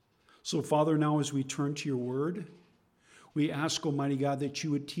So, Father, now as we turn to your word, we ask, Almighty God, that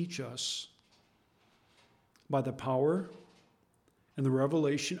you would teach us by the power and the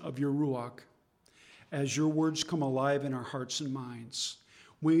revelation of your Ruach as your words come alive in our hearts and minds.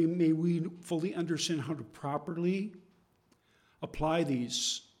 May we fully understand how to properly apply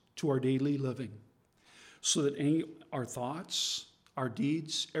these to our daily living so that our thoughts, our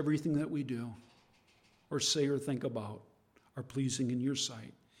deeds, everything that we do or say or think about are pleasing in your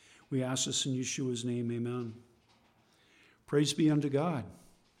sight. We ask this in Yeshua's name, amen. Praise be unto God.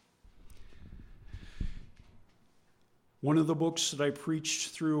 One of the books that I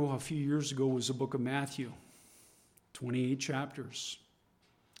preached through a few years ago was the book of Matthew, 28 chapters.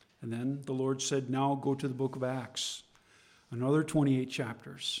 And then the Lord said, now go to the book of Acts, another 28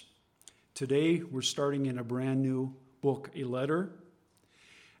 chapters. Today, we're starting in a brand new book, a letter.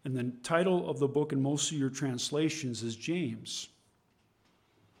 And the title of the book in most of your translations is James.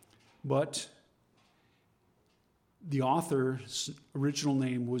 But the author's original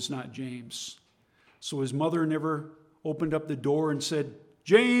name was not James. So his mother never opened up the door and said,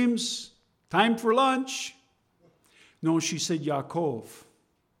 James, time for lunch. No, she said Yaakov,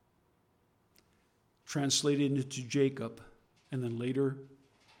 translated into Jacob, and then later,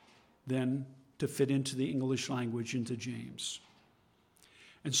 to fit into the English language, into James.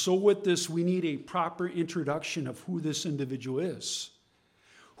 And so with this, we need a proper introduction of who this individual is.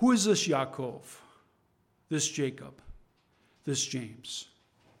 Who is this Yaakov, this Jacob, this James?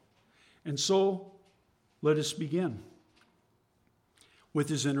 And so let us begin with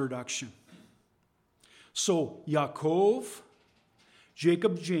his introduction. So Yaakov,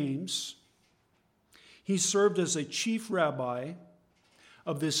 Jacob James, he served as a chief rabbi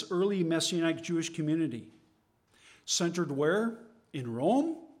of this early Messianic Jewish community. Centered where? In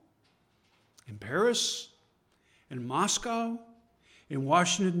Rome, in Paris, in Moscow, in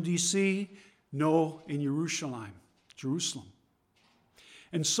Washington, D.C., no, in Jerusalem.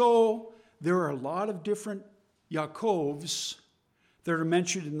 And so there are a lot of different Yaakovs that are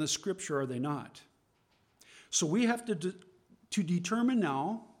mentioned in the scripture, are they not? So we have to determine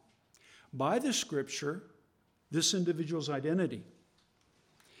now, by the scripture, this individual's identity.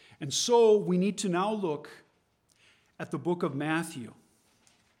 And so we need to now look at the book of Matthew.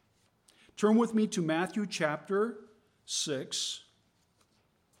 Turn with me to Matthew chapter 6,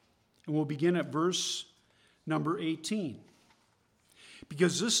 and we'll begin at verse number 18.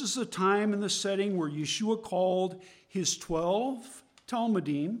 Because this is the time and the setting where Yeshua called his 12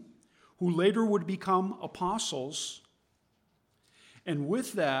 Talmudim, who later would become apostles. And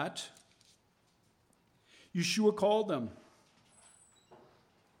with that, Yeshua called them.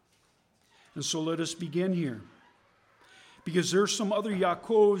 And so let us begin here. Because there's some other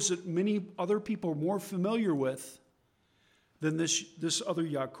Yaakovs that many other people are more familiar with than this other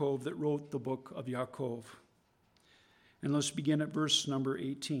Yaakov that wrote the book of Yaakov. And let's begin at verse number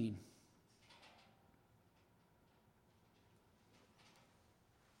 18.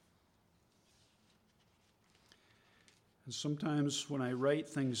 And sometimes when I write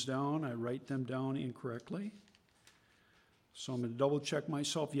things down, I write them down incorrectly. So I'm going to double check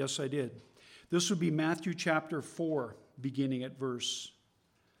myself. Yes, I did. This would be Matthew chapter 4, beginning at verse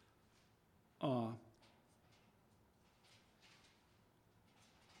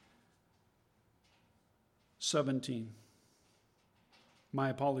 17. My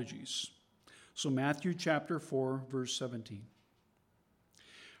apologies. So Matthew chapter 4, verse 17.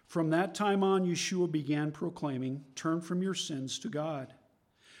 From that time on, Yeshua began proclaiming, "Turn from your sins to God,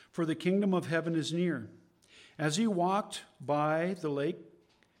 for the kingdom of heaven is near." As he walked by the lake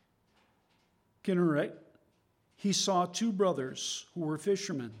Kinneret, he saw two brothers who were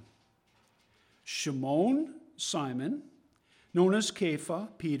fishermen. Shimon, Simon, known as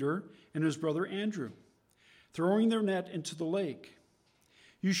Kepha, Peter, and his brother Andrew, throwing their net into the lake.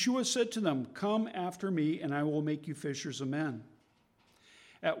 Yeshua said to them, "Come after me, and I will make you fishers of men."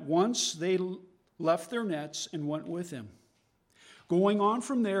 At once they left their nets and went with him. Going on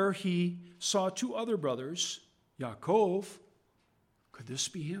from there, he saw two other brothers, Yaakov, could this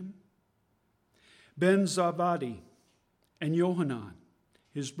be him? Ben Zebedee, and Yohanan,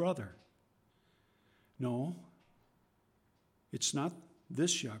 his brother. No, it's not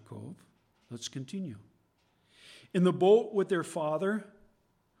this Yaakov. Let's continue. In the boat with their father,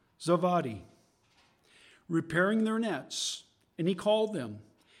 Zebedee, repairing their nets, and he called them.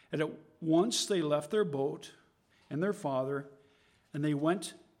 And at once they left their boat and their father, and they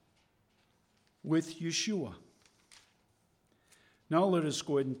went with Yeshua. Now let us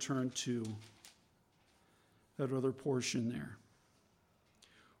go ahead and turn to that other portion there,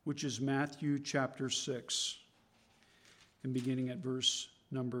 which is Matthew chapter 6, and beginning at verse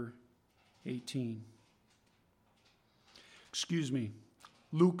number 18.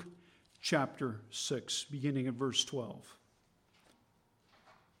 Luke chapter 6, beginning at verse 12.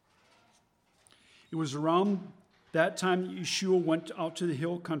 It was around that time that Yeshua went out to the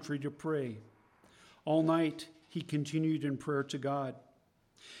hill country to pray. All night he continued in prayer to God.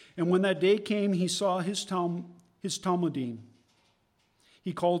 And when that day came, he saw his Talmudim.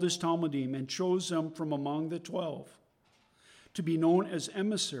 He called his Talmudim and chose them from among the 12 to be known as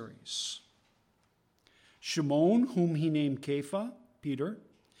emissaries. Shimon, whom he named Kepha, Peter,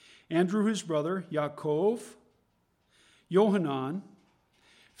 Andrew his brother, Yaakov, Yohanan,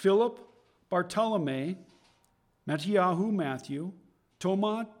 Philip, Bartholomew, Matthiyahu, Matthew,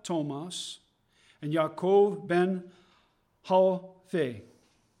 Thomas, and Yaakov ben Halphae.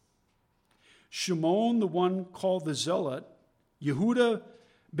 Shimon, the one called the Zealot, Yehuda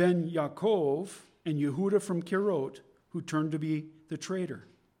ben Yaakov, and Yehuda from Kerot, who turned to be the traitor.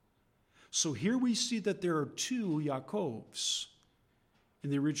 So here we see that there are 2 Yaakovs in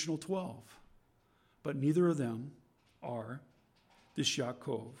the original 12, but neither of them are this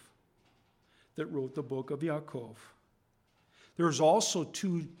Yaakov that wrote the book of Yaakov. There's also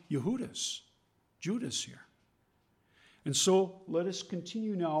 2 Yehudas, Judas here. And so let us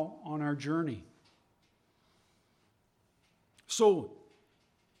continue now on our journey. So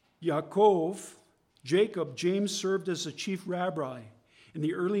James served as the chief rabbi in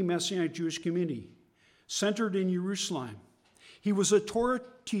the early Messianic Jewish community, centered in Jerusalem. He was a Torah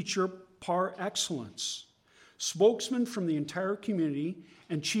teacher par excellence, spokesman from the entire community,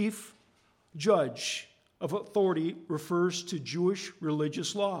 and chief judge of authority refers to Jewish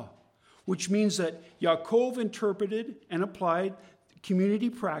religious law, which means that Yaakov interpreted and applied community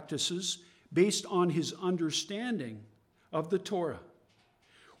practices based on his understanding of the Torah.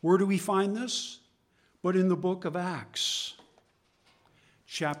 Where do we find this? But in the book of Acts,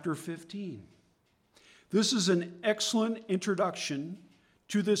 chapter 15. This is an excellent introduction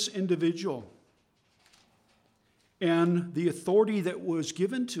to this individual and the authority that was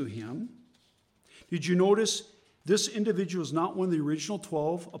given to him. Did you notice this individual is not one of the original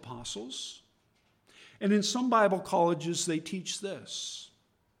 12 apostles? And in some Bible colleges, they teach this,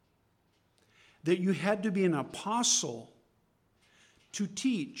 that you had to be an apostle to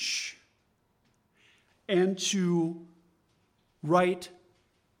teach and to write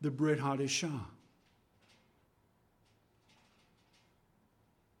the Brit Hadashah.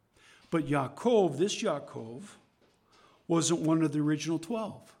 But Yaakov, this Yaakov, wasn't one of the original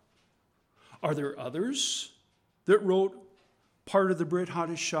 12. Are there others that wrote part of the Brit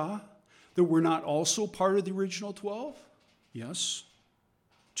Hadashah that were not also part of the original 12? Yes.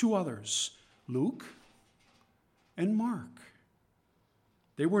 2 others, Luke and Mark.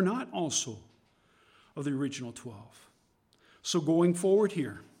 They were not also of the original 12. So going forward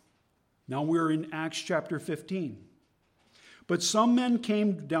here, now we're in Acts chapter 15. But some men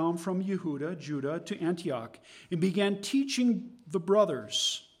came down from Yehuda, Judah, to Antioch and began teaching the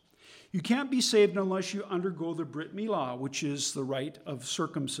brothers, you can't be saved unless you undergo the Brit Milah, which is the rite of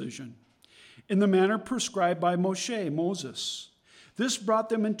circumcision, in the manner prescribed by Moses. This brought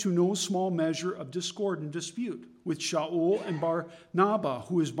them into no small measure of discord and dispute with Shaul and Barnabas,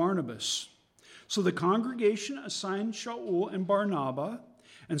 who is Barnabas. So the congregation assigned Shaul and Barnabas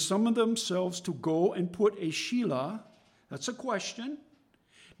and some of themselves to go and put a Shelah, that's a question,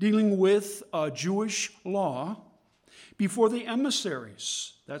 dealing with Jewish law, before the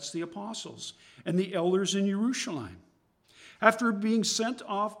emissaries, that's the apostles, and the elders in Jerusalem. After being sent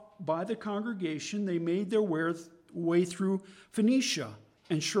off by the congregation, they made their way through Phoenicia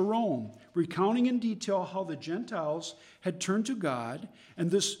and Sharon, recounting in detail how the Gentiles had turned to God, and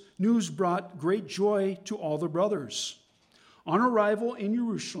this news brought great joy to all the brothers. On arrival in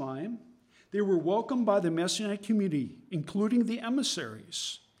Jerusalem, they were welcomed by the Messianic community, including the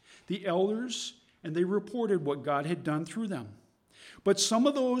emissaries, the elders, and they reported what God had done through them. But some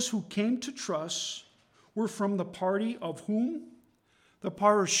of those who came to trust were from the party of whom? The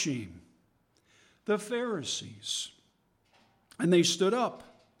Parashim, the Pharisees. And they stood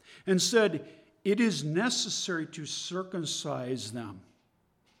up and said, it is necessary to circumcise them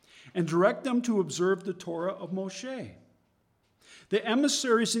and direct them to observe the Torah of Moshe. The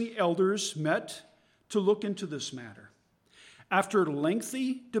emissaries and the elders met to look into this matter. After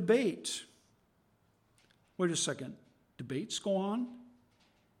lengthy debate, wait a second, debates go on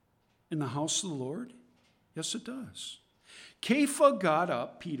in the house of the Lord? Yes, it does. Kepha got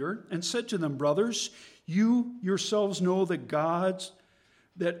up, Peter, and said to them, brothers, you yourselves know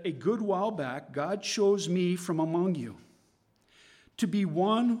that a good while back God chose me from among you to be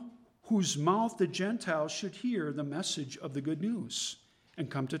one whose mouth the Gentiles should hear the message of the good news and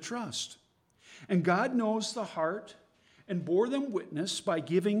come to trust. And God knows the heart and bore them witness by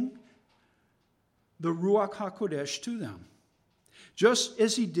giving the Ruach HaKodesh to them, just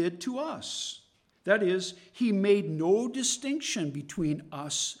as he did to us. That is, he made no distinction between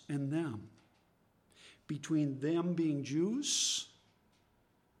us and them, between them being Jews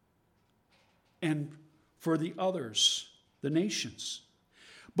and for the others, the nations,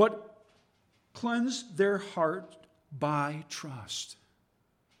 but cleansed their heart by trust.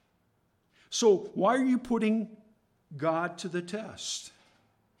 So why are you putting God to the test?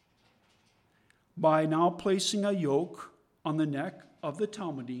 By now placing a yoke on the neck of the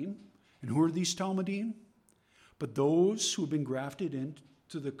Talmudim. And who are these Talmudim? But those who have been grafted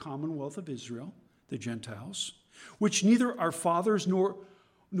into the commonwealth of Israel, the Gentiles, which neither our fathers nor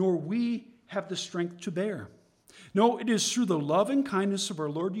we have the strength to bear. No, it is through the love and kindness of our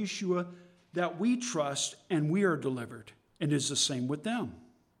Lord Yeshua that we trust and we are delivered. And it is the same with them.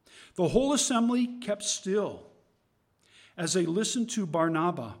 The whole assembly kept still as they listened to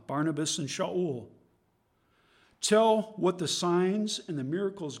Barnabas and Shaul tell what the signs and the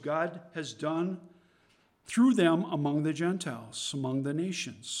miracles God has done through them among the Gentiles, among the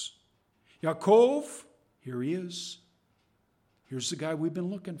nations. Yaakov, here he is. Here's the guy we've been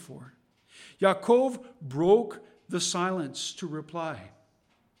looking for. Yaakov broke the silence to reply.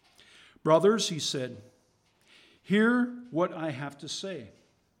 Brothers, he said, hear what I have to say.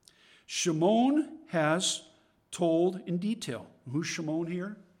 Shimon has told in detail. Who's Shimon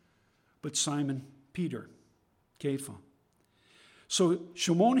here? But Simon Peter, Kepha. So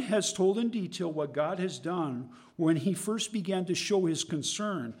Shimon has told in detail what God has done when he first began to show his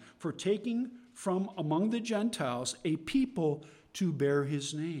concern for taking from among the Gentiles a people to bear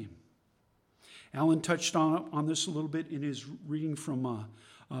his name. Alan touched on this a little bit in his reading from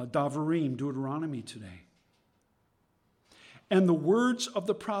Davarim, Deuteronomy today. And the words of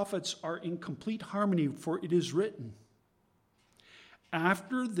the prophets are in complete harmony, for it is written,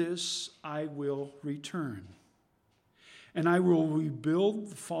 after this I will return, and I will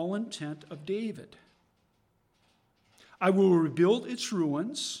rebuild the fallen tent of David. I will rebuild its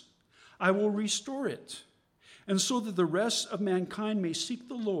ruins. I will restore it, and so that the rest of mankind may seek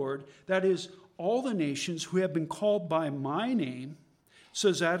the Lord, that is, all the nations who have been called by my name,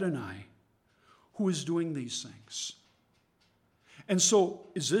 says Adonai, who is doing these things. And so,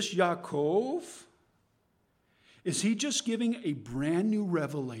 is this Yaakov? Is he just giving a brand new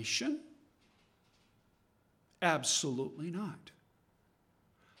revelation? Absolutely not.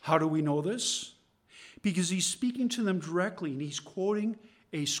 How do we know this? Because he's speaking to them directly, and he's quoting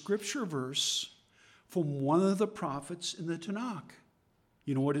a scripture verse from one of the prophets in the Tanakh.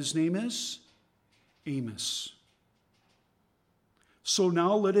 You know what his name is? Amos. So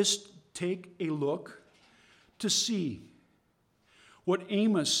now let us take a look to see what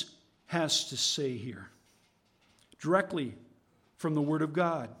Amos has to say here, directly from the Word of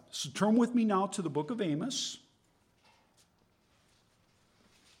God. So turn with me now to the book of Amos,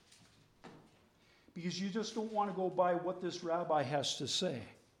 because you just don't want to go by what this rabbi has to say.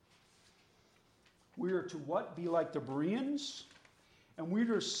 We are to what? Be like the Bereans, and we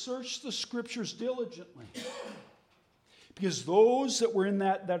are to search the Scriptures diligently. Because those that were in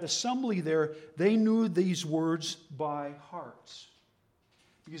that assembly there, they knew these words by heart.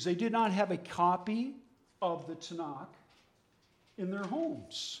 Because they did not have a copy of the Tanakh in their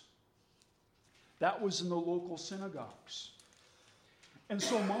homes. That was in the local synagogues. And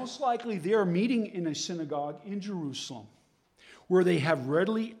so most likely they are meeting in a synagogue in Jerusalem where they have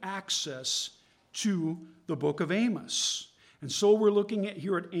readily access to the book of Amos. And so we're looking at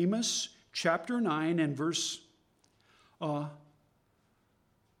here at Amos chapter 9 and verse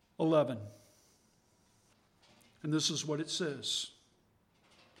 11. And this is what it says.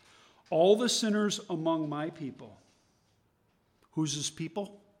 All the sinners among my people. Who's his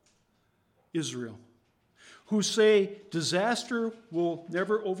people? Israel. Who say disaster will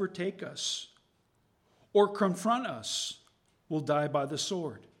never overtake us or confront us will die by the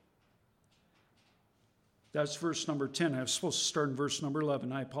sword. That's verse number 10. I was supposed to start in verse number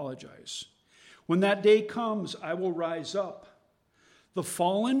 11. I apologize. When that day comes, I will rise up. The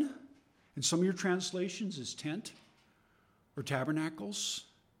fallen, in some of your translations, is tent or tabernacles.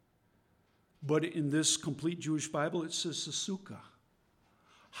 But in this complete Jewish Bible, it says the sukkah.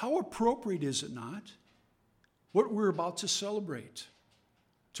 How appropriate is it not? What we're about to celebrate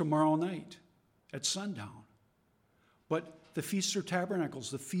tomorrow night at sundown. But the Feast of Tabernacles,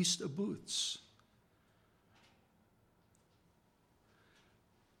 the Feast of Booths.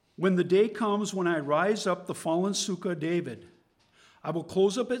 When the day comes when I rise up the fallen sukkah of David, I will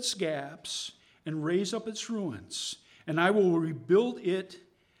close up its gaps and raise up its ruins, and I will rebuild it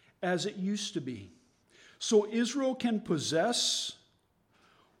as it used to be. So Israel can possess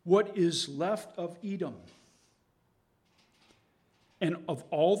what is left of Edom and of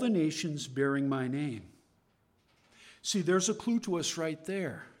all the nations bearing my name. See, there's a clue to us right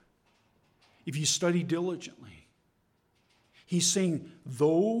there. If you study diligently, he's saying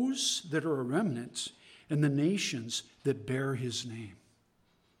those that are a remnant and the nations that bear his name.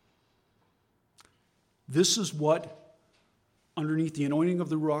 This is what, underneath the anointing of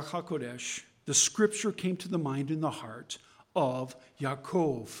the Ruach HaKodesh, the scripture came to the mind and the heart of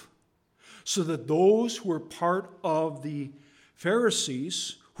Yaakov, so that those who were part of the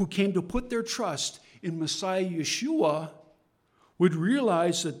Pharisees who came to put their trust in Messiah Yeshua would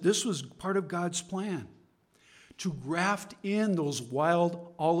realize that this was part of God's plan, to graft in those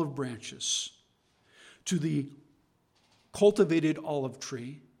wild olive branches to the cultivated olive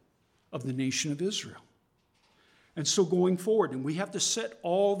tree of the nation of Israel. And so going forward, and we have to set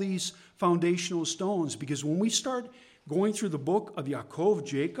all these foundational stones, because when we start going through the book of Yaakov,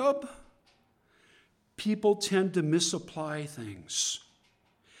 Jacob, people tend to misapply things.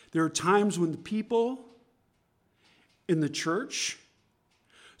 There are times when the people in the church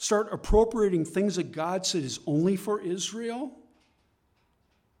start appropriating things that God said is only for Israel,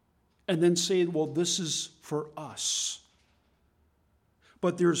 and then say, well, this is for us.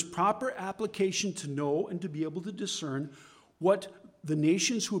 But there's proper application to know and to be able to discern what the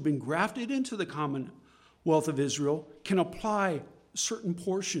nations who have been grafted into the commonwealth of Israel can apply certain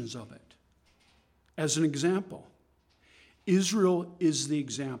portions of it. As an example, Israel is the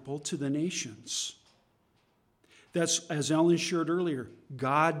example to the nations. That's, as Ellen shared earlier,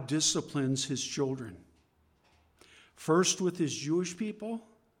 God disciplines his children. First with his Jewish people,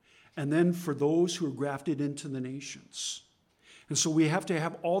 and then for those who are grafted into the nations. And so we have to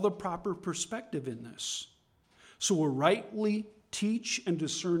have all the proper perspective in this. So we'll rightly teach and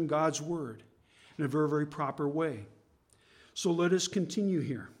discern God's word in a very, very proper way. So let us continue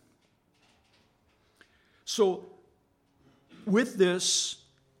here. So with this,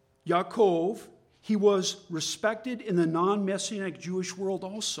 Yaakov, he was respected in the non-Messianic Jewish world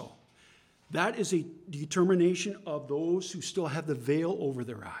also. That is a determination of those who still have the veil over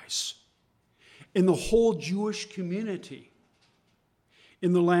their eyes. In the whole Jewish community,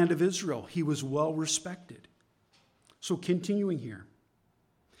 in the land of Israel, he was well respected. So continuing here.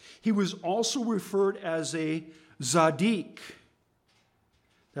 He was also referred as a Zadik.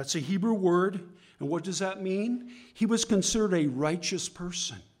 That's a Hebrew word. And what does that mean? He was considered a righteous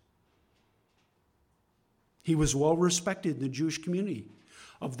person. He was well respected in the Jewish community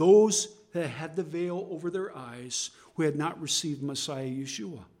of those that had the veil over their eyes who had not received Messiah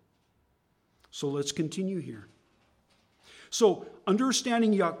Yeshua. So let's continue here. So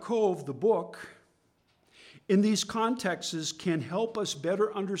understanding Yaakov, the book, in these contexts can help us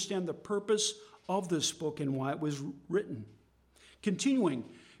better understand the purpose of this book and why it was written. Continuing,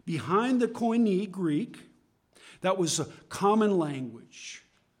 behind the Koine Greek, that was a common language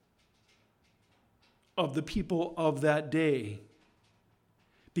of the people of that day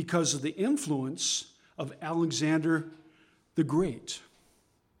because of the influence of Alexander the Great.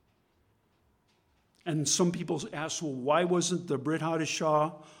 And some people ask, well, why wasn't the Brit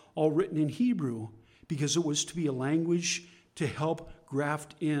Hadashah all written in Hebrew? Because it was to be a language to help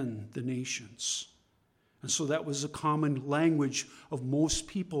graft in the nations. And so that was a common language of most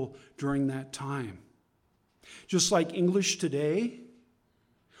people during that time. Just like English today,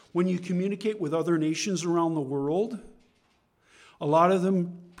 when you communicate with other nations around the world, a lot of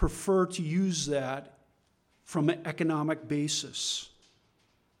them prefer to use that from an economic basis.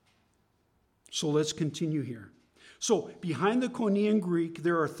 So let's continue here. So behind the Koine Greek,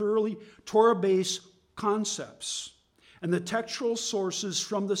 there are thoroughly Torah-based concepts. And the textual sources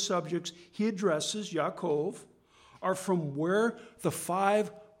from the subjects he addresses, Yaakov, are from where the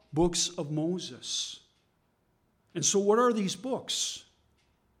 5 books of Moses. And so what are these books?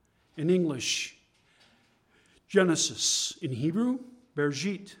 In English, Genesis. In Hebrew,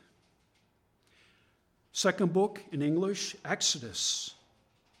 Bereshit. Second book in English, Exodus.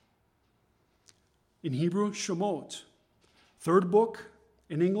 In Hebrew, Shemot. Third book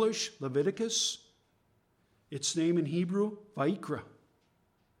in English, Leviticus. Its name in Hebrew, Vayikra.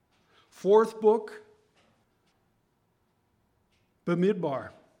 Fourth book, Bamidbar.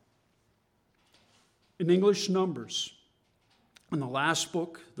 In English, Numbers. And the last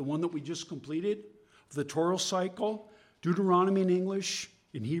book, the one that we just completed, the Torah cycle, Deuteronomy in English,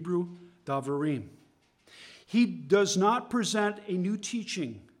 in Hebrew, Davarim. He does not present a new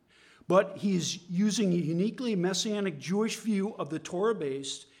teaching, but he's using a uniquely Messianic Jewish view of the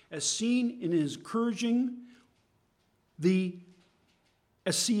Torah-based as seen in his encouraging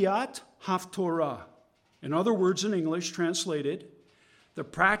Asiyat Haftorah. In other words, in English, translated, the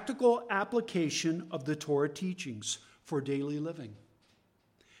practical application of the Torah teachings for daily living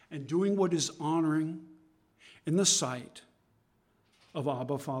and doing what is honoring in the sight of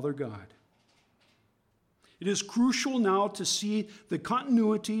Abba, Father God. It is crucial now to see the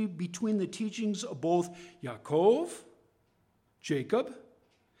continuity between the teachings of both Yaakov, Jacob,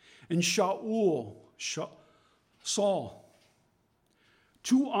 and Shaul, Saul.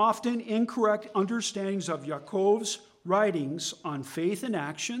 Too often incorrect understandings of Yaakov's writings on faith and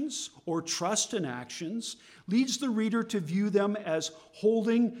actions or trust in actions leads the reader to view them as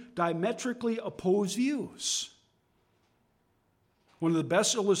holding diametrically opposed views. One of the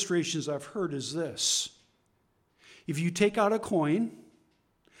best illustrations I've heard is this. If you take out a coin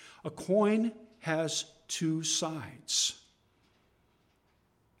has two sides,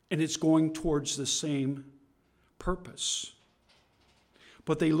 and it's going towards the same purpose.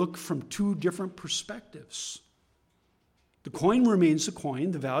 But they look from two different perspectives. The coin remains the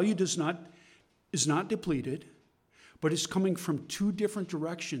coin. The value is not depleted, but it's coming from two different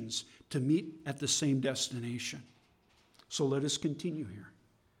directions to meet at the same destination. So let us continue here.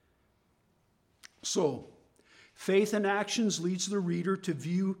 So, faith and actions leads the reader to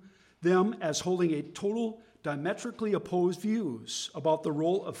view them as holding a total diametrically opposed views about the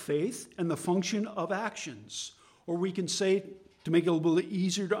role of faith and the function of actions. Or we can say, to make it a little bit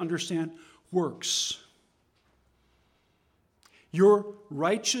easier to understand, works. Your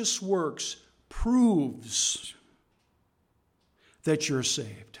righteous works proves that you're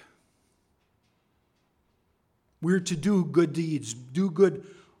saved. We're to do good deeds, do good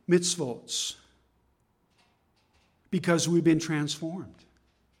mitzvot, because we've been transformed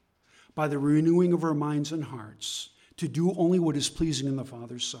by the renewing of our minds and hearts to do only what is pleasing in the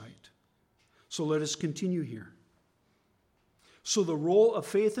Father's sight. So let us continue here. So the role of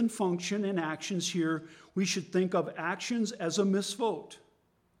faith and function and actions here, we should think of actions as a mitzvot.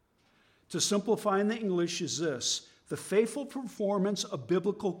 To simplify in the English is this: the faithful performance of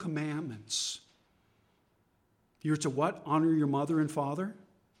biblical commandments. You're to what? Honor your mother and father?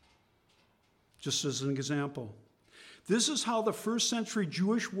 Just as an example. This is how the first century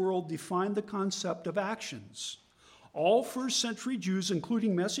Jewish world defined the concept of actions. All first century Jews,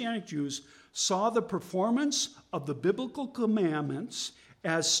 including Messianic Jews, saw the performance of the biblical commandments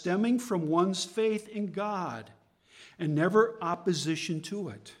as stemming from one's faith in God and never opposition to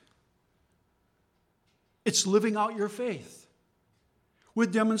it. It's living out your faith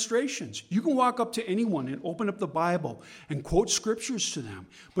with demonstrations. You can walk up to anyone and open up the Bible and quote scriptures to them.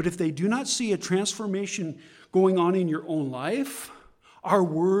 But if they do not see a transformation going on in your own life, our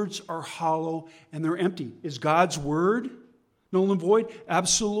words are hollow and they're empty. Is God's word null and void?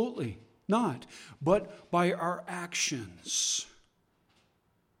 Absolutely not. But by our actions,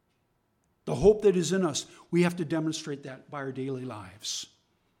 the hope that is in us, we have to demonstrate that by our daily lives.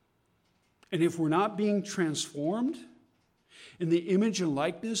 And if we're not being transformed in the image and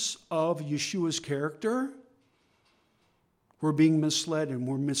likeness of Yeshua's character, we're being misled and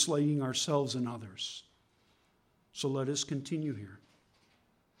we're misleading ourselves and others. So let us continue here.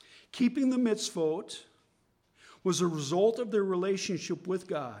 Keeping the mitzvot was a result of their relationship with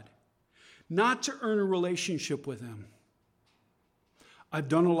God, not to earn a relationship with Him. I've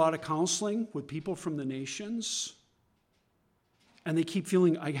done a lot of counseling with people from the nations, and they keep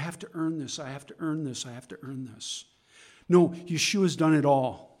feeling, I have to earn this, I have to earn this, I have to earn this. No, Yeshua's done it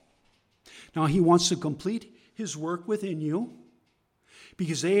all. Now He wants to complete His work within you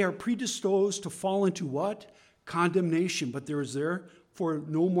because they are predisposed to fall into what? Condemnation. But there is therefore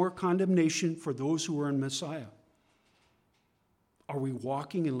no more condemnation for those who are in Messiah. Are we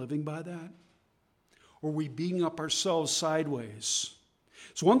walking and living by that? Or are we beating up ourselves sideways?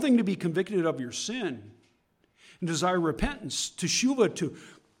 It's one thing to be convicted of your sin and desire repentance, to teshuva, to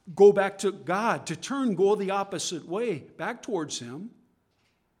go back to God, to go the opposite way, back towards Him.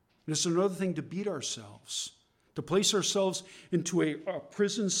 And it's another thing to beat ourselves, to place ourselves into a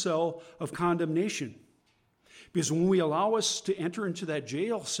prison cell of condemnation. Because when we allow us to enter into that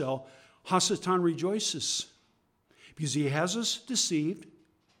jail cell, Hasatan rejoices. Because he has us deceived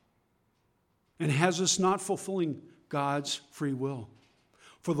and has us not fulfilling God's free will.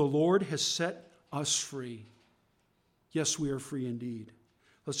 For the Lord has set us free. Yes, we are free indeed.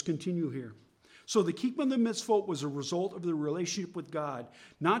 Let's continue here. So the keeping of the mitzvot was a result of the relationship with God,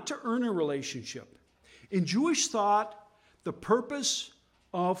 not to earn a relationship. In Jewish thought, the purpose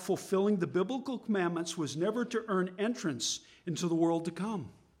of fulfilling the biblical commandments was never to earn entrance into the world to come.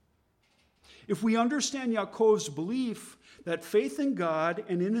 If we understand Yaakov's belief that faith in God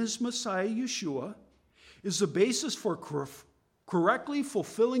and in His Messiah, Yeshua, is the basis for correctly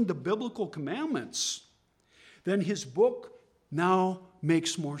fulfilling the biblical commandments, then his book now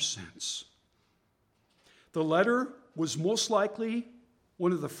makes more sense. The letter was most likely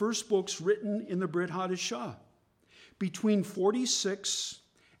one of the first books written in the Brit Hadashah, between 46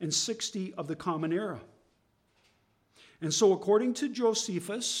 and 60 of the Common Era. And so according to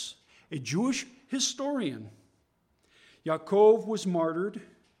Josephus, a Jewish historian, Yaakov was martyred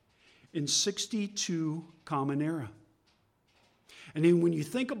in 62 Common Era. And then when you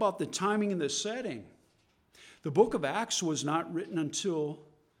think about the timing and the setting, the book of Acts was not written until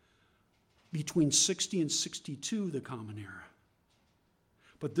between 60 and 62, the Common Era.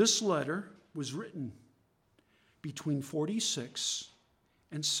 But this letter was written between 46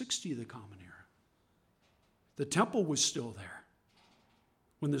 and 60, the Common Era. The temple was still there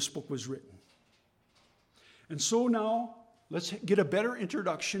when this book was written. And so now, let's get a better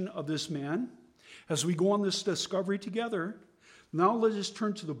introduction of this man as we go on this discovery together. Now let us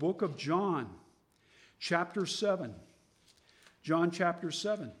turn to the book of John, chapter 7. John chapter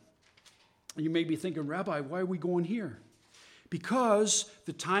 7. You may be thinking, Rabbi, why are we going here? Because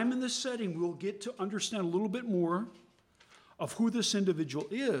the time and the setting, we'll get to understand a little bit more of who this individual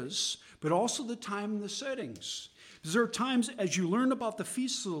is, but also the time and the settings. Because there are times as you learn about the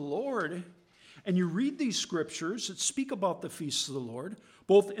feasts of the Lord, and you read these scriptures that speak about the feasts of the Lord,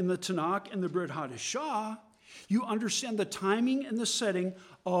 both in the Tanakh and the Brit Hadashah, you understand the timing and the setting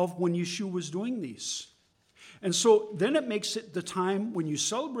of when Yeshua was doing these. And so then it makes it the time when you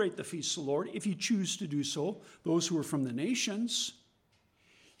celebrate the feast of the Lord, if you choose to do so, those who are from the nations,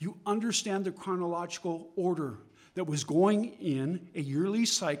 you understand the chronological order that was going in a yearly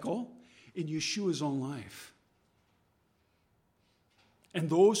cycle in Yeshua's own life. And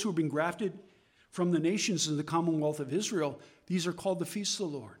those who have been grafted from the nations in the Commonwealth of Israel, these are called the feasts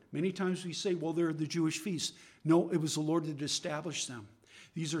of the Lord. Many times we say, well, they're the Jewish feasts. No, it was the Lord that established them.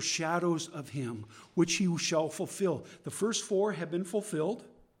 These are shadows of him, which he shall fulfill. The first 4 have been fulfilled,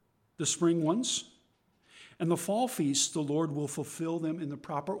 the spring ones. And the fall feasts, the Lord will fulfill them in the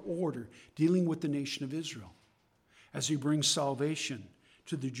proper order, dealing with the nation of Israel, as he brings salvation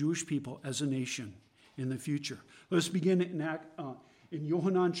to the Jewish people as a nation in the future. Let's begin in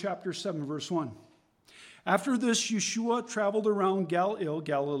Yohanan chapter 7, verse 1. After this, Yeshua traveled around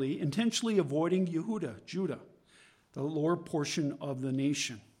Galilee, intentionally avoiding Judah, the lower portion of the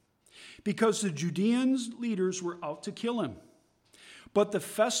nation, because the Judean leaders were out to kill him. But the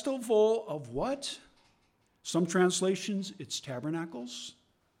festival of what? Some translations, it's tabernacles.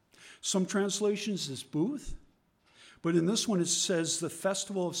 Some translations, it's booth. But in this one, it says the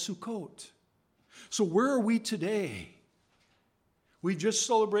festival of Sukkot. So where are we today? We just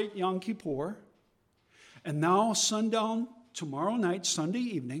celebrate Yom Kippur. And now sundown, tomorrow night, Sunday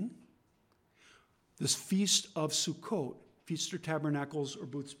evening, this feast of Sukkot, Feast of Tabernacles or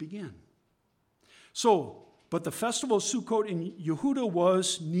booths begin. So, but the festival of Sukkot in Yehuda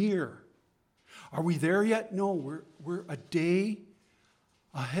was near. Are we there yet? No, we're a day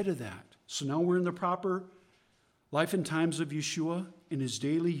ahead of that. So now we're in the proper life and times of Yeshua in his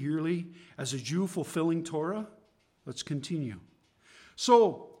daily, yearly, as a Jew fulfilling Torah. Let's continue.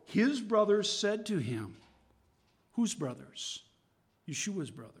 So his brothers said to him, whose brothers? Yeshua's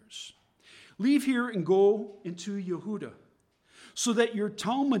brothers. Leave here and go into Yehuda, so that your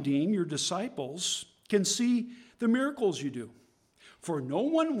Talmudim, your disciples, can see the miracles you do. For no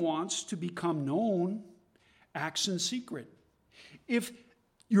one wants to become known, acts in secret. If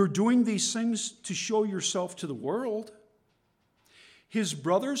you're doing these things to show yourself to the world. His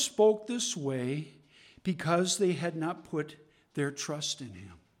brothers spoke this way because they had not put their trust in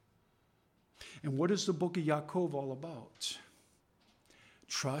him. And what is the book of Yaakov all about?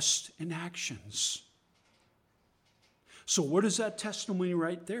 Trust and actions. So what is that testimony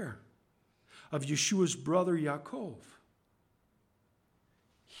right there of Yeshua's brother Yaakov?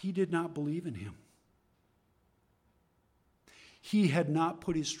 He did not believe in him. He had not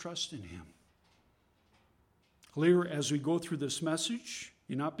put his trust in him. Later, as we go through this message,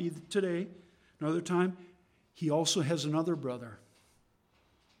 may not be today, another time, he also has another brother.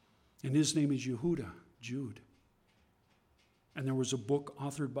 And his name is Yehuda, Jude. And there was a book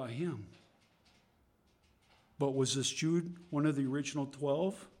authored by him. But was this Jude one of the original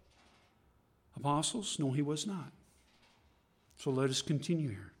 12 apostles? No, he was not. So let us continue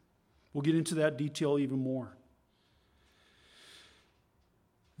here. We'll get into that detail even more.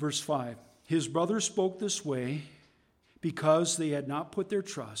 Verse 5, his brothers spoke this way because they had not put their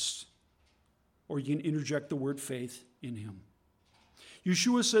trust, or you can interject the word faith, in him.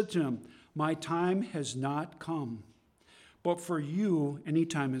 Yeshua said to him, my time has not come, but for you any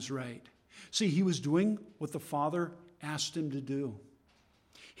time is right. See, he was doing what the Father asked him to do.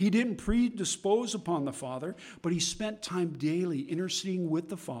 He didn't predispose upon the Father, but he spent time daily interceding with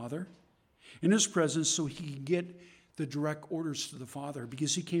the Father in his presence so he could get the direct orders to the Father,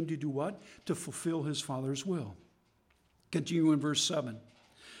 because he came to do what? To fulfill his Father's will. Continue in verse 7.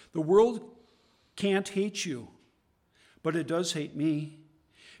 The world can't hate you, but it does hate me,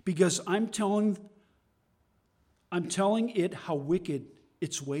 because I'm telling it how wicked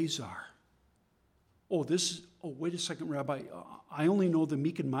its ways are. Oh, wait a second, Rabbi. I only know the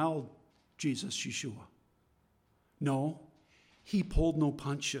meek and mild Jesus, Yeshua. No, he pulled no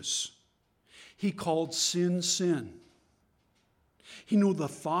punches. He called sin, sin. He knew the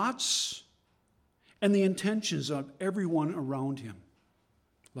thoughts and the intentions of everyone around him.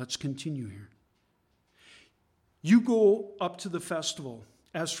 Let's continue here. You go up to the festival.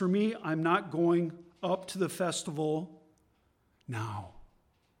 As for me, I'm not going up to the festival now.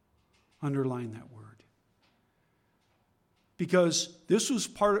 Underline that word. Because this was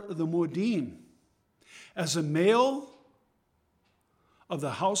part of the Moedim. As a male of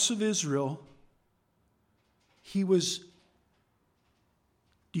the house of Israel, he was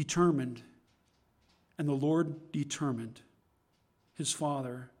determined, and the Lord determined, his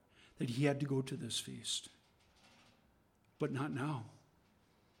father, that he had to go to this feast. But not now.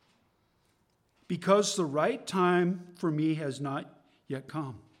 Because the right time for me has not yet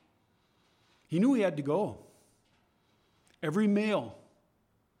come. He knew he had to go. Every male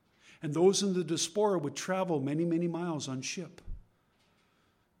and those in the diaspora would travel many, many miles on ship,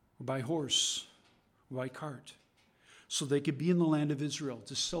 or by horse, or by cart, so they could be in the land of Israel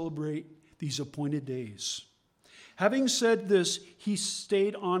to celebrate these appointed days. Having said this, he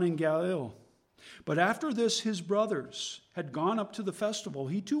stayed on in Galilee. But after this, his brothers had gone up to the festival.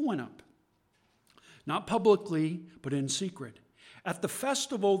 He too went up, not publicly, but in secret. At the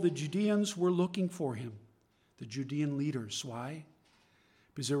festival, the Judeans were looking for him, the Judean leaders. Why?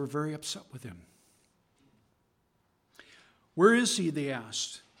 Because they were very upset with him. Where is he? They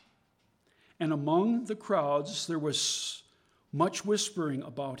asked. And among the crowds, there was much whispering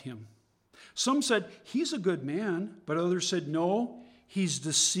about him. Some said, he's a good man, but others said, no, he's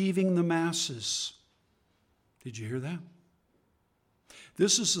deceiving the masses. Did you hear that?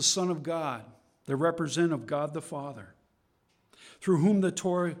 This is the Son of God, the representative of God the Father, through whom the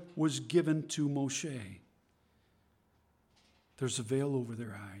Torah was given to Moshe. There's a veil over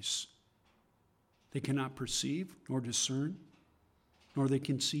their eyes. They cannot perceive nor discern, nor they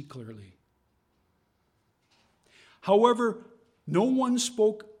can see clearly. However, no one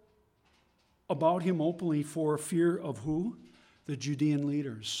spoke about him openly for fear of who? The Judean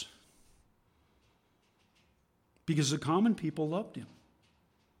leaders. Because the common people loved him.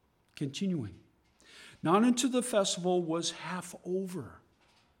 Continuing. Not until the festival was half over.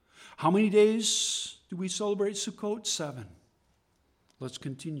 How many days do we celebrate Sukkot? 7. Let's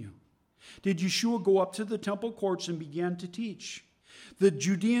continue. Did Yeshua go up to the temple courts and began to teach? The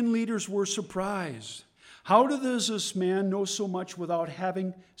Judean leaders were surprised. How does this man know so much without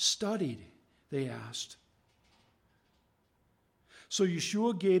having studied? They asked. So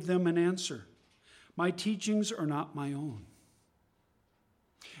Yeshua gave them an answer. My teachings are not my own.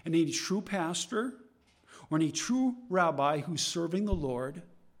 And any true pastor or any true rabbi who's serving the Lord,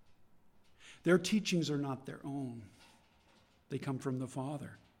 their teachings are not their own. They come from the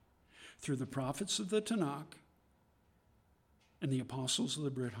Father through the prophets of the Tanakh and the apostles of the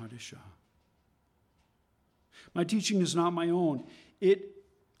Brit Hadashah. My teaching is not my own. It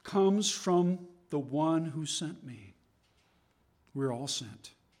comes from the one who sent me. We're all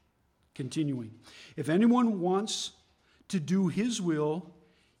sent. Continuing. If anyone wants to do his will,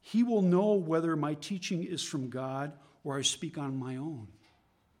 he will know whether my teaching is from God or I speak on my own.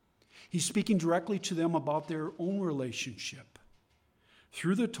 He's speaking directly to them about their own relationship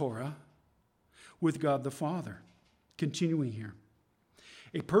through the Torah with God the Father. Continuing here.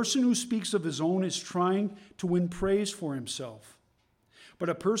 A person who speaks of his own is trying to win praise for himself. But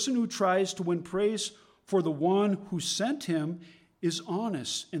a person who tries to win praise for the one who sent him is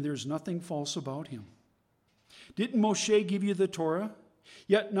honest, and there's nothing false about him. Didn't Moshe give you the Torah?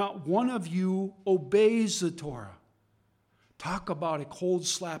 Yet not one of you obeys the Torah. Talk about a cold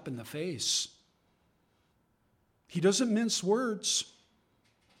slap in the face. He doesn't mince words.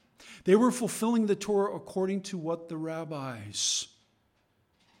 They were fulfilling the Torah according to what the rabbis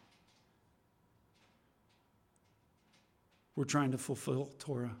were trying to fulfill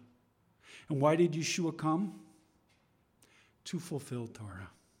Torah. And why did Yeshua come? To fulfill Torah.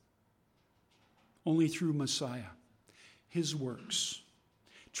 Only through Messiah, his works,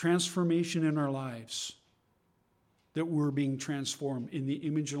 transformation in our lives, that we're being transformed in the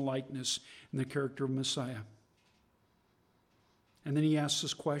image and likeness and the character of Messiah. And then he asks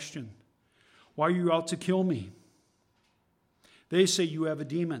this question, why are you out to kill me? They say, you have a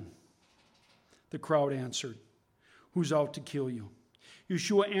demon. The crowd answered, who's out to kill you?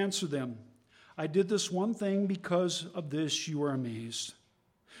 Yeshua answered them, I did this one thing, because of this you are amazed.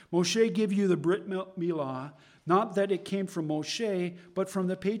 Moshe gave you the Brit Milah, not that it came from Moshe, but from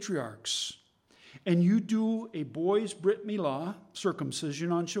the patriarchs. And you do a boy's Brit Milah,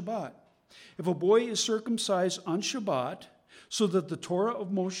 circumcision, on Shabbat. If a boy is circumcised on Shabbat, so that the Torah of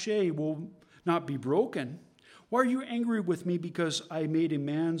Moshe will not be broken, why are you angry with me because I made a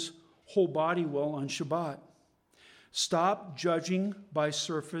man's whole body well on Shabbat? Stop judging by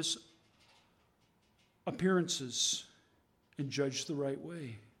surface appearances and judge the right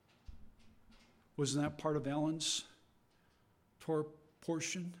way. Wasn't that part of Alan's Torah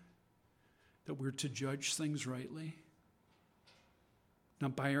portion? That we're to judge things rightly?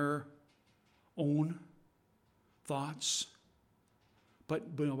 Not by our own thoughts,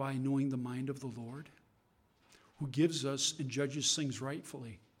 but by knowing the mind of the Lord, who gives us and judges things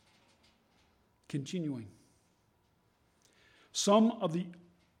rightfully. Continuing. Some of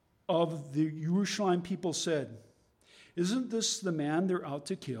the Jerusalem people said, isn't this the man they're out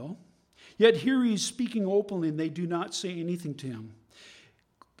to kill? Yet here he's speaking openly and they do not say anything to him.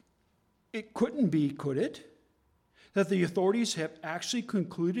 It couldn't be, could it, that the authorities have actually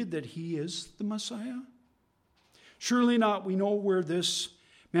concluded that he is the Messiah? Surely not. We know where this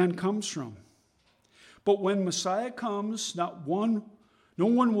man comes from. But when Messiah comes, no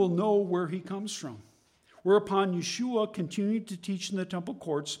one will know where he comes from. Whereupon Yeshua, continuing to teach in the temple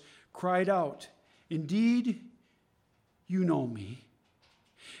courts, cried out, indeed, you know me,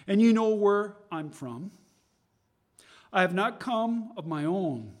 and you know where I'm from. I have not come of my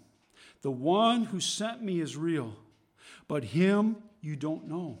own. The one who sent me is real, but him you don't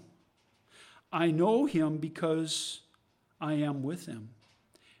know. I know him because I am with him,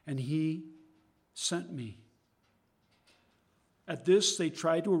 and he sent me. At this, they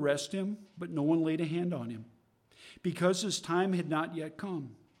tried to arrest him, but no one laid a hand on him, because his time had not yet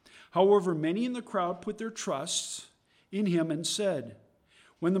come. However, many in the crowd put their trust in him and said,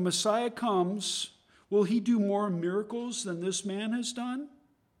 when the Messiah comes, will he do more miracles than this man has done?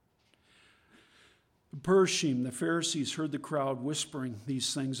 The Pershim, the Pharisees, heard the crowd whispering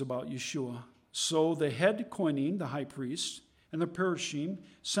these things about Yeshua. So the head Kohanim, the high priest, and the Pershim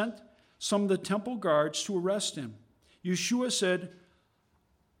sent some of the temple guards to arrest him. Yeshua said,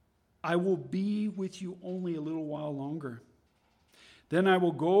 I will be with you only a little while longer. Then I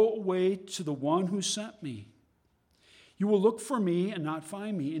will go away to the one who sent me. You will look for me and not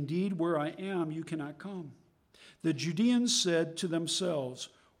find me. Indeed, where I am, you cannot come. The Judeans said to themselves,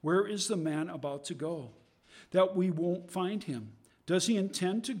 where is the man about to go, that we won't find him? Does he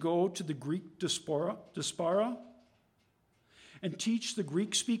intend to go to the Greek diaspora and teach the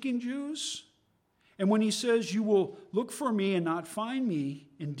Greek-speaking Jews? And when he says, you will look for me and not find me,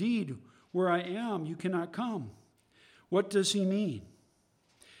 indeed, where I am, you cannot come. What does he mean?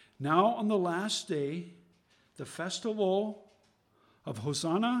 Now on the last day, the festival of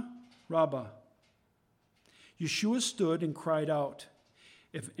Hosanna Rabbah, Yeshua stood and cried out,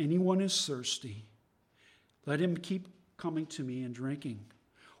 if anyone is thirsty, let him keep coming to me and drinking.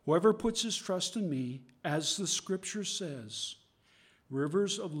 Whoever puts his trust in me, as the scripture says,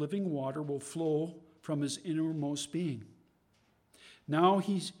 rivers of living water will flow from his innermost being. Now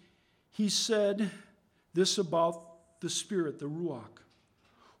he said this about the Spirit, the Ruach,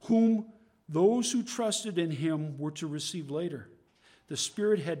 whom those who trusted in him were to receive later. The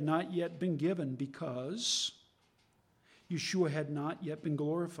Spirit had not yet been given because Yeshua had not yet been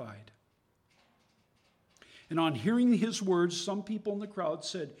glorified. And on hearing his words, some people in the crowd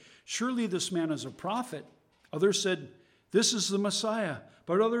said, surely this man is a prophet. Others said, this is the Messiah.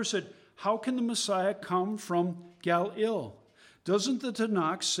 But others said, how can the Messiah come from Galilee? Doesn't the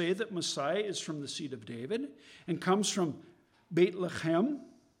Tanakh say that Messiah is from the seed of David and comes from Bethlehem,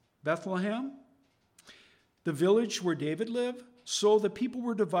 the village where David lived? So the people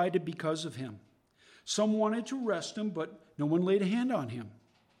were divided because of him. Some wanted to arrest him, but no one laid a hand on him.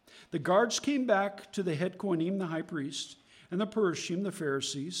 The guards came back to the head Kohanim, the high priest, and the Pershim, the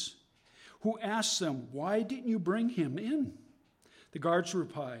Pharisees, who asked them, why didn't you bring him in? The guards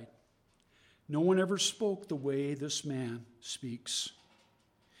replied, no one ever spoke the way this man speaks.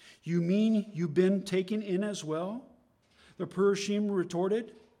 You mean you've been taken in as well? The Pershim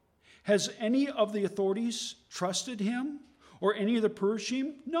retorted, has any of the authorities trusted him or any of the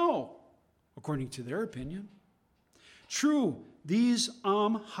Pershim? No, according to their opinion. True, these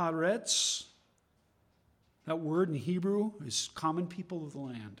Am Haaretz, that word in Hebrew is common people of the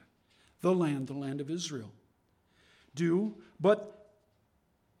land, the land of Israel. do, but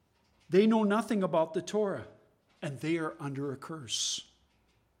they know nothing about the Torah, and they are under a curse.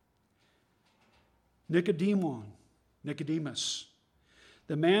 Nicodemus,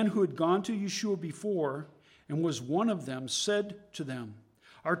 the man who had gone to Yeshua before and was one of them, said to them,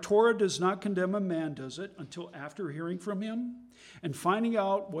 "Our Torah does not condemn a man, does it, until after hearing from him and finding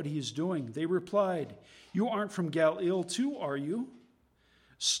out what he is doing?" They replied, "You aren't from Galilee too, are you?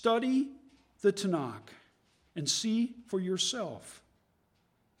 Study the Tanakh and see for yourself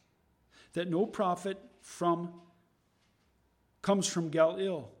that no prophet comes from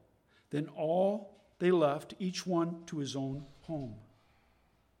Galilee." Then all they left, each one to his own home.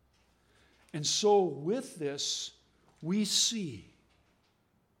 And so with this, we see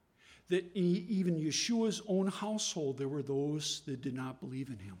that even Yeshua's own household, there were those that did not believe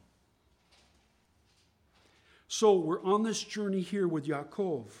in him. So we're on this journey here with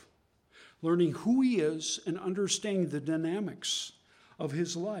Yaakov, learning who he is and understanding the dynamics of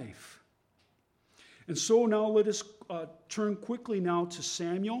his life. And so now let us turn quickly now to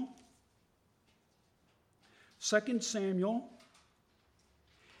Samuel. 2 Samuel,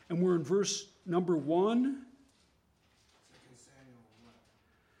 and we're in verse number 1.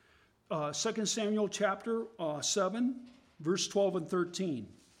 2 Samuel chapter 7, verse 12 and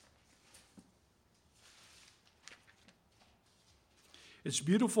 13. It's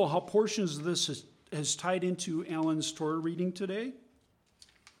beautiful how portions of this has tied into Alan's Torah reading today.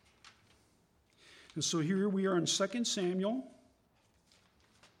 And so here we are in 2 Samuel.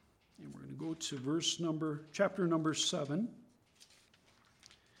 And we're going to go to chapter number 7.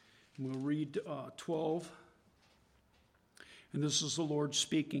 And we'll read 12. And this is the Lord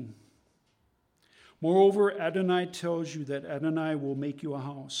speaking. "Moreover, Adonai tells you that Adonai will make you a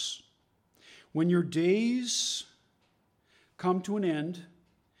house. When your days come to an end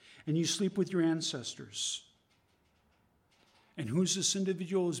and you sleep with your ancestors." And who's this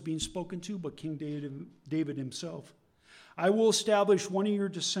individual is being spoken to but King David himself? "I will establish one of your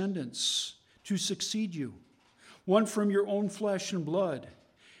descendants to succeed you, one from your own flesh and blood,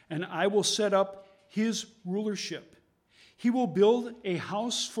 and I will set up his rulership. He will build a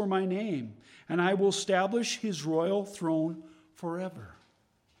house for my name, and I will establish his royal throne forever."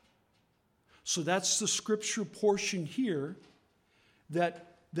 So that's the scripture portion here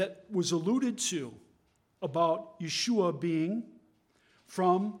that was alluded to about Yeshua being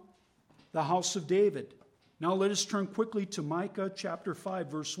from the house of David. Now let us turn quickly to Micah chapter 5,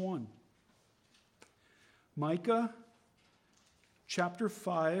 verse 1. Micah chapter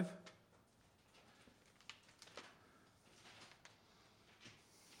 5.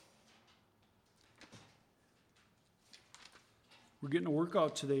 We're getting a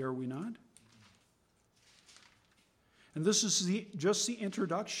workout today, are we not? And this is just the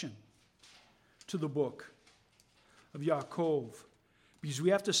introduction to the book of Yaakov, because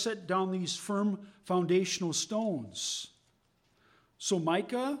we have to set down these firm foundational stones. So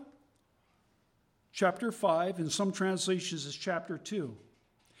Micah chapter 5, in some translations is chapter 2.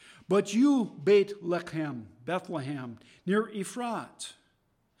 "But you, Bethlehem, near Ephrat,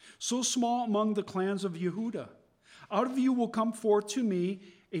 so small among the clans of Yehudah, out of you will come forth to me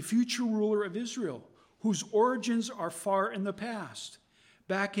a future ruler of Israel, whose origins are far in the past,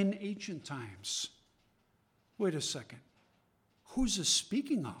 back in ancient times." Wait a second. Who's this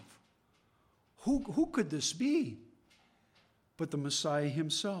speaking of? Who could this be? But the Messiah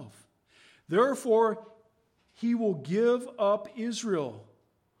himself. "Therefore, he will give up Israel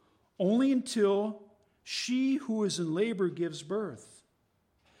only until she who is in labor gives birth.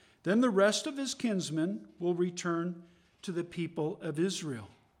 Then the rest of his kinsmen will return to the people of Israel."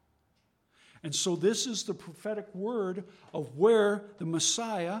 And so this is the prophetic word of where the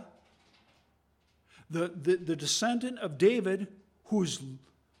Messiah, the descendant of David, who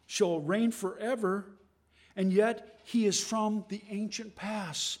shall reign forever, and yet he is from the ancient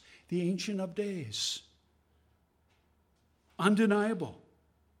past, the Ancient of Days. Undeniable.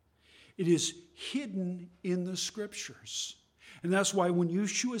 It is hidden in the scriptures. And that's why when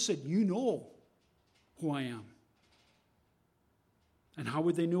Yeshua said, "You know who I am." And how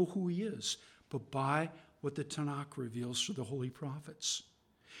would they know who he is? But by what the Tanakh reveals through the holy prophets.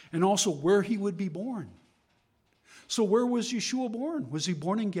 And also where he would be born. So where was Yeshua born? Was he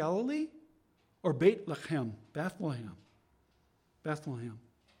born in Galilee? Or Bethlehem?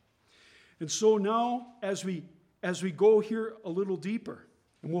 And so now, as we go here a little deeper,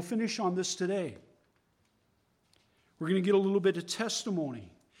 and we'll finish on this today, we're going to get a little bit of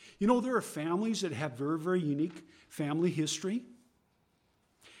testimony. You know, there are families that have very, very unique family history.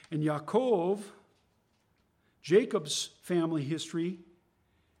 And Jacob's family history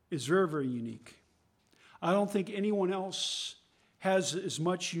is very, very unique. I don't think anyone else has as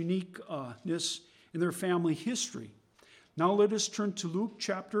much uniqueness in their family history. Now let us turn to Luke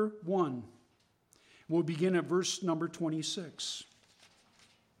chapter 1. We'll begin at verse number 26.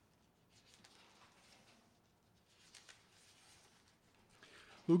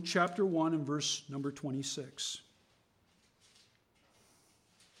 Luke chapter 1 and verse number 26.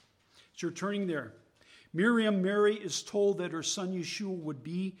 As you're turning there, Miriam, Mary, is told that her son Yeshua would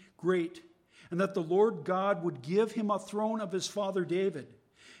be great, and that the Lord God would give him a throne of his father David,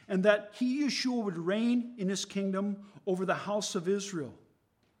 and that he, Yeshua, would reign in his kingdom over the house of Israel,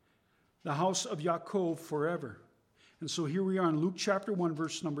 the house of Yaakov forever. And so here we are in Luke chapter 1,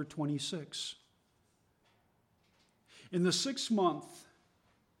 verse number 26. In the 6th month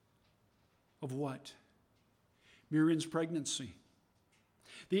of what? Miriam's pregnancy.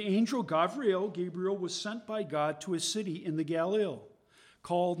 The angel Gabriel was sent by God to a city in the Galilee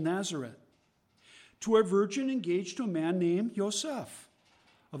called Nazareth, to a virgin engaged to a man named Joseph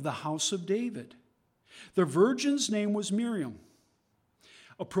of the house of David. The virgin's name was Miriam.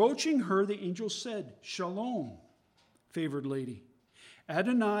 Approaching her, the angel said, "Shalom, favored lady.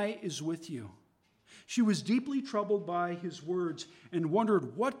 Adonai is with you." She was deeply troubled by his words and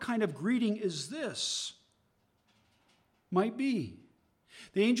wondered what kind of greeting is this might be.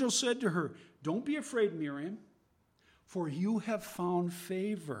 The angel said to her, "Don't be afraid, Miriam, for you have found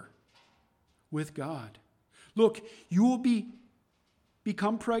favor with God. Look, you will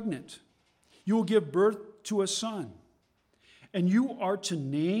become pregnant. You will give birth to a son, and you are to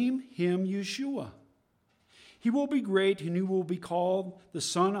name him Yeshua. He will be great, and he will be called the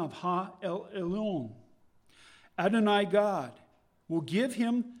Son of Ha-El-Elyon. Adonai God will give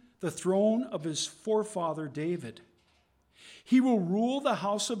him the throne of his forefather David. He will rule the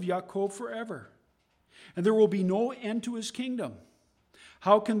house of Yaakov forever, and there will be no end to his kingdom."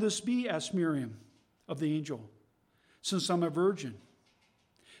 "How can this be?" asked Miriam of the angel, "since I'm a virgin?"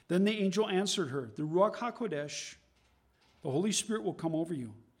 Then the angel answered her, "The Ruach HaKodesh, the Holy Spirit, will come over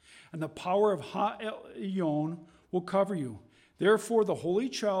you, and the power of Ha-El-Elyon will cover you. Therefore, the holy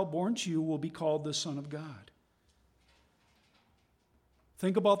child born to you will be called the Son of God."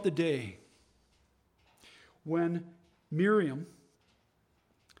 Think about the day when Miriam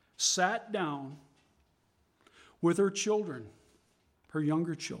sat down with her children, her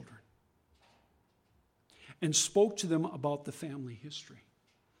younger children, and spoke to them about the family history.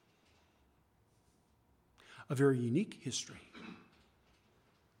 A very unique history.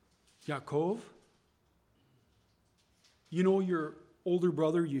 Yaakov, you know your older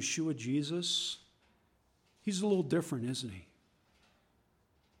brother, Yeshua, Jesus, he's a little different, isn't he?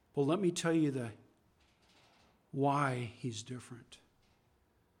 Well, let me tell you why he's different.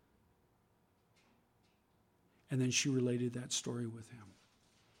 And then she related that story with him.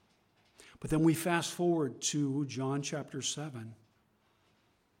 But then we fast forward to John chapter 7,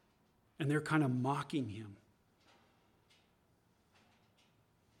 and they're kind of mocking him.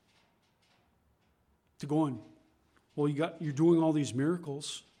 To going, "Well, you're doing all these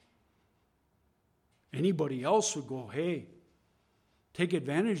miracles. Anybody else would go, hey, take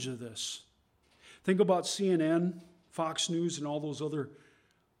advantage of this." Think about CNN, Fox News, and all those other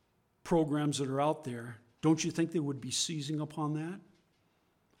programs that are out there. Don't you think they would be seizing upon that?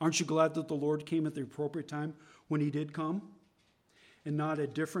 Aren't you glad that the Lord came at the appropriate time when he did come, and not a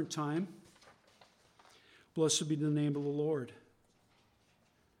different time? Blessed be the name of the Lord.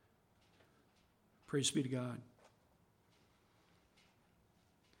 Praise be to God.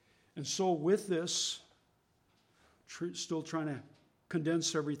 And so with this, still trying to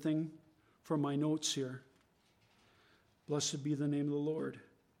condense everything from my notes here. Blessed be the name of the Lord.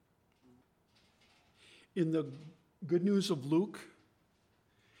 In the Good News of Luke,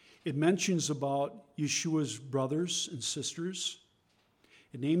 it mentions about Yeshua's brothers and sisters.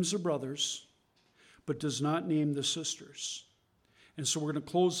 It names the brothers, but does not name the sisters. And so we're going to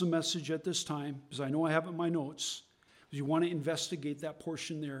close the message at this time, because I know I have it in my notes. You want to investigate that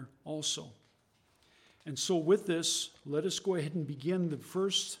portion there also. And so with this, let us go ahead and begin the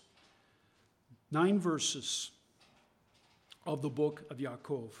first 9 verses of the book of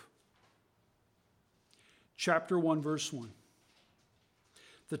Yaakov. Chapter 1, verse 1.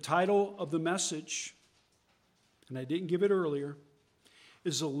 The title of the message, and I didn't give it earlier,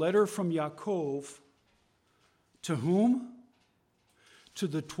 is a letter from Yaakov to whom? To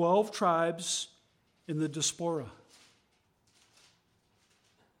the 12 tribes in the diaspora.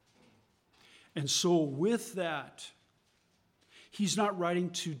 And so with that, he's not writing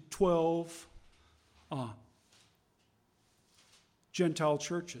to 12 Gentile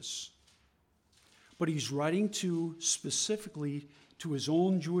churches, but he's writing specifically to his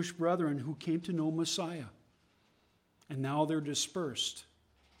own Jewish brethren who came to know Messiah. And now they're dispersed.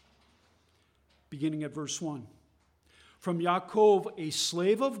 Beginning at verse 1. From Yaakov, a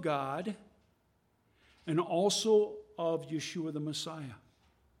slave of God, and also of Yeshua the Messiah.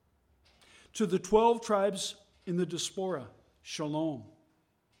 To the 12 tribes in the diaspora, Shalom.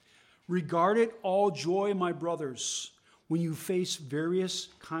 Regard it all joy, my brothers, when you face various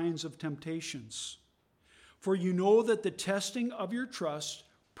kinds of temptations. For you know that the testing of your trust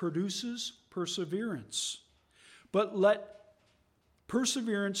produces perseverance. But let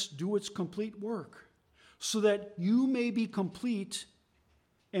perseverance do its complete work, so that you may be complete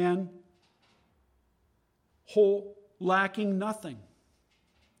and whole, lacking nothing.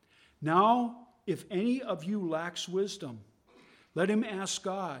 Now, if any of you lacks wisdom, let him ask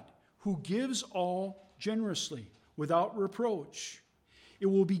God, who gives all generously, without reproach. It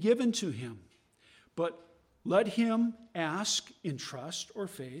will be given to him. But let him ask in trust or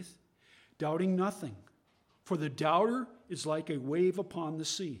faith, doubting nothing. For the doubter is like a wave upon the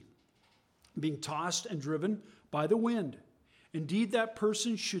sea, being tossed and driven by the wind. Indeed, that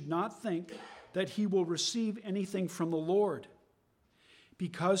person should not think that he will receive anything from the Lord,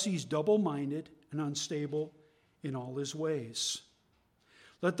 because he's double-minded and unstable in all his ways.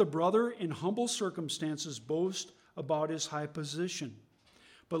 Let the brother in humble circumstances boast about his high position,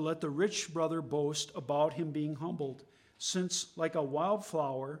 but let the rich brother boast about him being humbled, since like a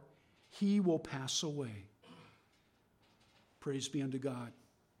wildflower he will pass away. Praise be unto God.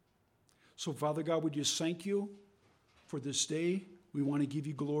 So, Father God, we just thank you for this day. We want to give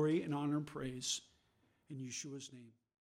you glory and honor and praise in Yeshua's name.